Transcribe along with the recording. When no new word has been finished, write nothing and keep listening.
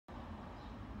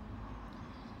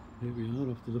Here we are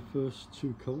after the first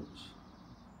two coats,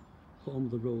 put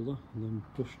on with the roller and then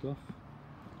brushed off,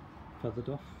 feathered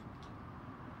off.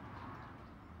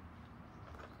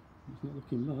 It's not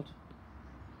looking bad,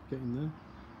 getting there.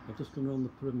 I've just gone around the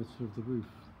perimeter of the roof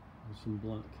with some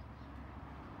black,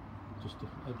 just to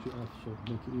edge it off so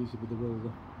make it easy with the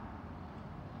roller.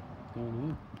 Down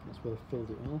here, that's where I filled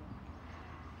it all.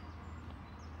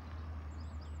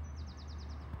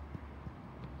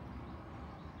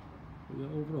 But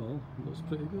yeah, overall it looks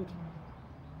pretty good.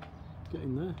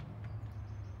 Getting there.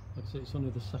 Like I say, it's only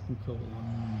the second coat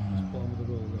on. Just bottom of the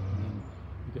roller, and then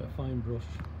you get a fine brush,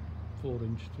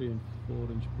 4-inch, 3 and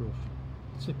 4-inch brush.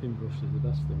 The tipping brush is the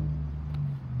best thing,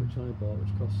 which I bought,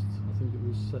 which cost, I think it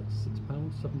was £6,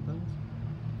 £7.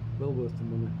 Well worth the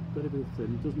money. Very, very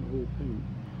thin. It doesn't hold paint.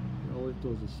 All it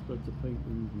does is spread the paint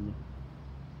evenly,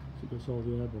 so it gets all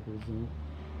the air bubbles out.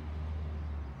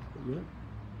 But yeah,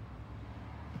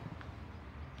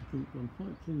 I think I'm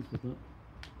quite pleased with that.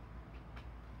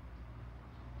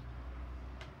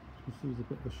 You can see there's a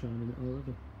bit of a shine in it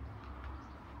already.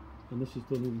 And this is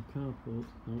done in carport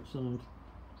outside,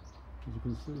 as you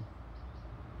can see.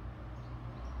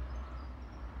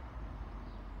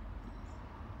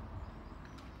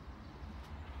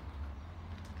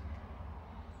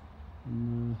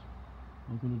 And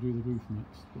I'm going to do the roof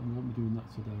next, but I won't be doing that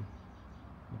today.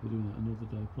 I'll be doing that another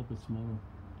day, probably tomorrow,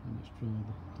 when it's dry,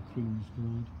 the cream's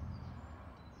dried.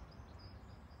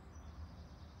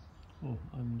 Oh,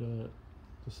 and the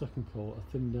second coat I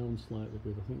thinned down slightly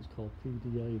with, I think it's called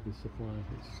PDA, they supply,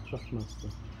 it's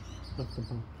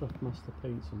Craftmaster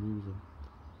paints I'm using.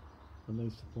 And they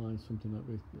supply something that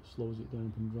slows it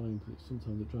down from drying, because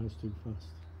sometimes it dries too fast.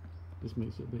 This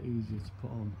makes it a bit easier to put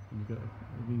on and get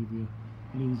an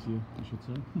easier, I should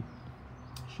say,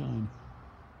 shine.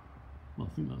 Well,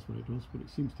 I think that's what it does, but it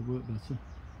seems to work better.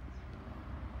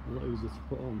 A lot easier to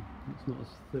put on. It's not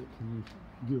as thick and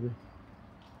gooey.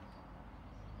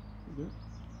 Okay.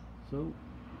 So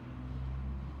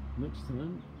next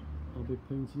time I'll be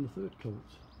painting the third coat.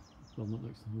 Well, not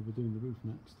next time, we'll be doing the roof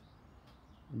next,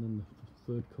 and then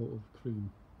the third coat of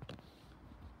cream.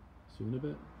 See you in a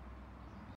bit.